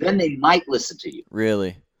crap. Then they might listen to you.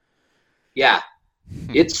 Really? Yeah.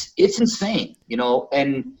 It's insane,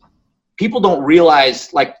 and people don't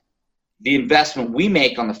realize the investment we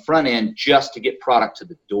make on the front end just to get product to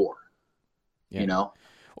the door. Well,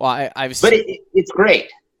 I've but it's great.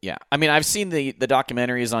 Yeah, I've seen the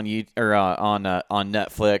documentaries on on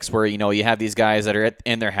Netflix where you have these guys that are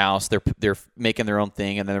in their house, they're making their own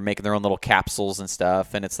thing, and then they're making their own little capsules and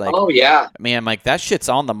stuff, and it's like, oh yeah, man, that shit's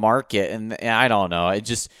on the market, and I don't know,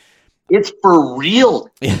 it's for real.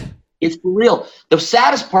 Yeah. It's for real. The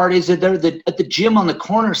saddest part is that they're at the gym on the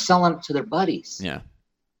corner selling it to their buddies. Yeah,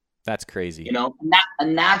 that's crazy.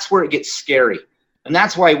 And that's where it gets scary, and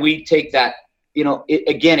that's why we take that.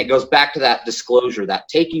 It goes back to that disclosure, that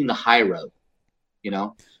taking the high road.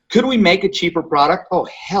 Could we make a cheaper product? Oh,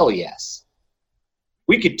 hell yes.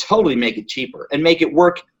 We could totally make it cheaper and make it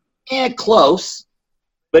work close,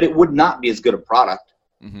 but it would not be as good a product.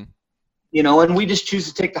 Mm-hmm. And we just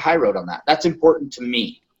choose to take the high road on that. That's important to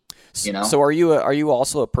me. So are you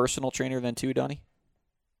also a personal trainer then too, Donnie?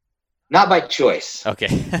 Not by choice.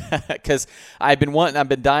 Okay, because I've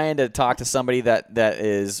been dying to talk to somebody that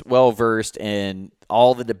is well versed in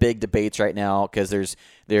all the big debates right now. Because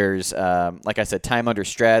there's like I said, time under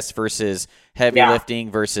stress versus heavy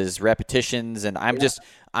lifting versus repetitions, and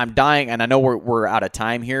I'm dying, and I know we're out of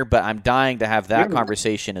time here, but I'm dying to have that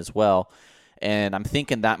conversation as well. And I'm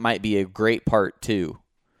thinking that might be a great part too.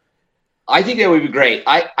 I think that would be great.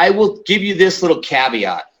 I will give you this little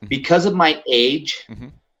caveat. Because of my age,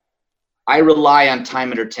 I rely on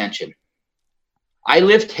time under tension. I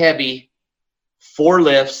lift heavy, 4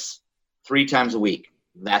 lifts, 3 times a week.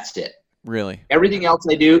 That's it. Really? Everything else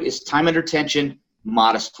I do is time under tension,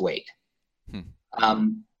 modest weight. A,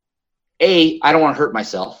 I don't want to hurt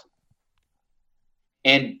myself.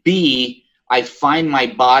 And B, I find my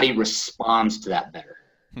body responds to that better.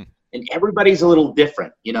 And everybody's a little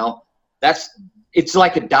different, you know. It's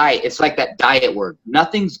like a diet. It's like that diet word.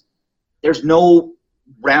 There's no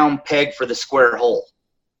round peg for the square hole.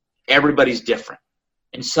 Everybody's different.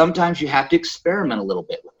 And sometimes you have to experiment a little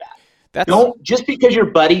bit with that. Just because your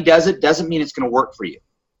buddy does it doesn't mean it's going to work for you.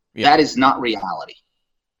 Yeah. That is not reality.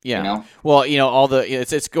 Yeah. You know? Well, you know,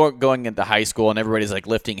 it's going into high school and everybody's like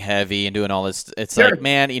lifting heavy and doing all this. It's Sure. like,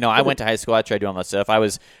 man, you know, I went to high school. I tried doing all that stuff.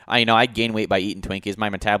 I gained weight by eating Twinkies. My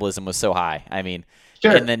metabolism was so high. I mean,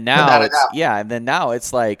 Sure. And then now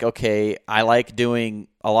it's like, okay, I like doing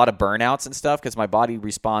a lot of burnouts and stuff because my body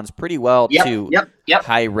responds pretty well to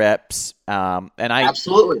high reps.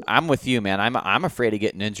 Absolutely. I'm with you, man. I'm afraid of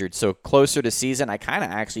getting injured. So closer to season, I kind of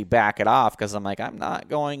actually back it off because I'm like, I'm not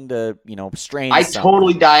going to, you know, strain. I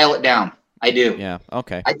totally dial it down. I do. Yeah.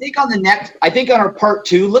 Okay. I think on our part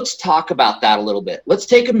 2, let's talk about that a little bit. Let's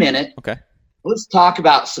take a minute. Okay. Let's talk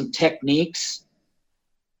about some techniques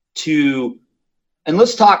and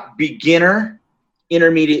let's talk beginner,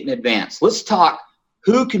 intermediate, and advanced. Let's talk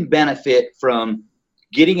who can benefit from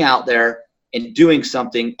getting out there and doing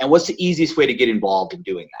something, and what's the easiest way to get involved in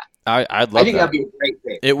doing that. I'd love that. I think that'd be a great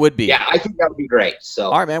thing. It would be. Yeah, I think that would be great.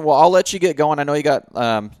 So, all right, man. Well, I'll let you get going. I know you got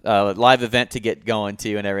a live event to get going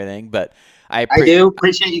to and everything, but I do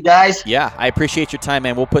appreciate you guys. Yeah, I appreciate your time,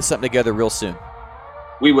 man. We'll put something together real soon.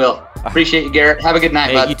 We will. Appreciate you, Garrett. Have a good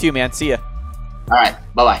night, bud. You too, man. See ya. All right.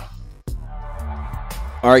 Bye-bye.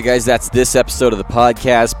 All right, guys, that's this episode of the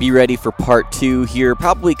podcast. Be ready for part 2 here,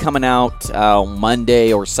 probably coming out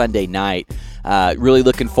Monday or Sunday night. Really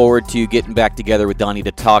looking forward to getting back together with Donnie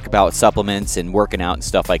to talk about supplements and working out and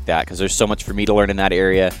stuff like that because there's so much for me to learn in that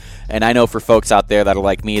area. And I know for folks out there that are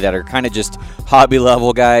like me that are kind of just hobby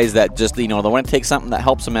level guys that just, you know, they want to take something that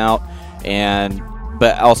helps them out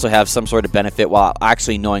but also have some sort of benefit while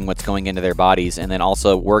actually knowing what's going into their bodies, and then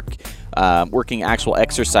also working actual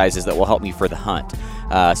exercises that will help me for the hunt.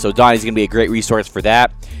 So Donnie's going to be a great resource for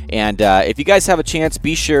that. And if you guys have a chance,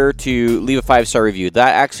 be sure to leave a 5-star review.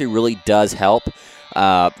 That actually really does help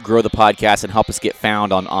grow the podcast and help us get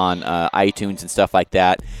found on iTunes and stuff like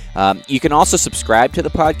that. You can also subscribe to the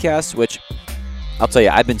podcast, which I'll tell you,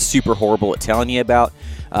 I've been super horrible at telling you about.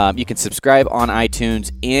 You can subscribe on iTunes,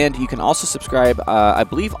 and you can also subscribe, I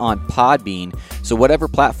believe, on Podbean. So whatever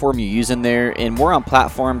platform you use in there, and we're on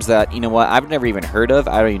platforms that, you know what, I've never even heard of.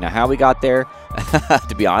 I don't even know how we got there,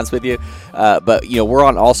 to be honest with you. But, you know, we're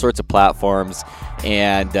on all sorts of platforms,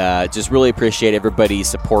 and just really appreciate everybody's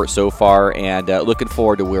support so far, and looking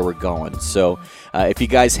forward to where we're going. So if you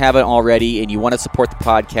guys haven't already and you want to support the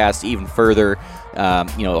podcast even further,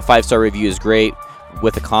 you know, a 5-star review is great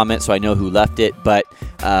with a comment so I know who left it, but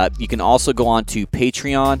you can also go on to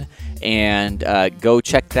Patreon and go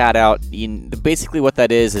check that out. Basically what that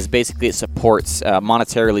is basically it supports,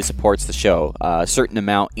 monetarily supports the show, a certain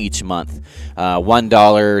amount each month, $1,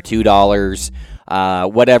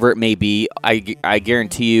 $2, whatever it may be. I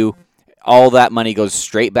guarantee you all that money goes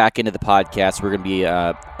straight back into the podcast. We're going to be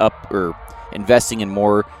investing in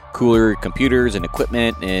more cooler computers and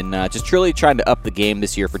equipment, and just truly trying to up the game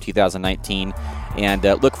this year for 2019, and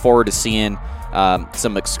look forward to seeing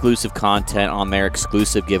some exclusive content on there,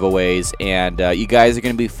 exclusive giveaways, and you guys are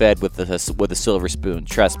going to be fed with a silver spoon.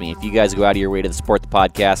 Trust me, if you guys go out of your way to support the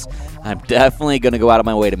podcast, I'm definitely going to go out of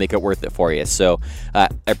my way to make it worth it for you. So I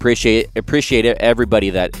appreciate it, everybody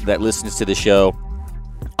that listens to the show.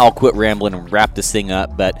 I'll quit rambling and wrap this thing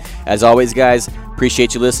up, but as always, guys,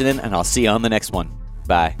 appreciate you listening, and I'll see you on the next one.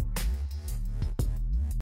 Bye.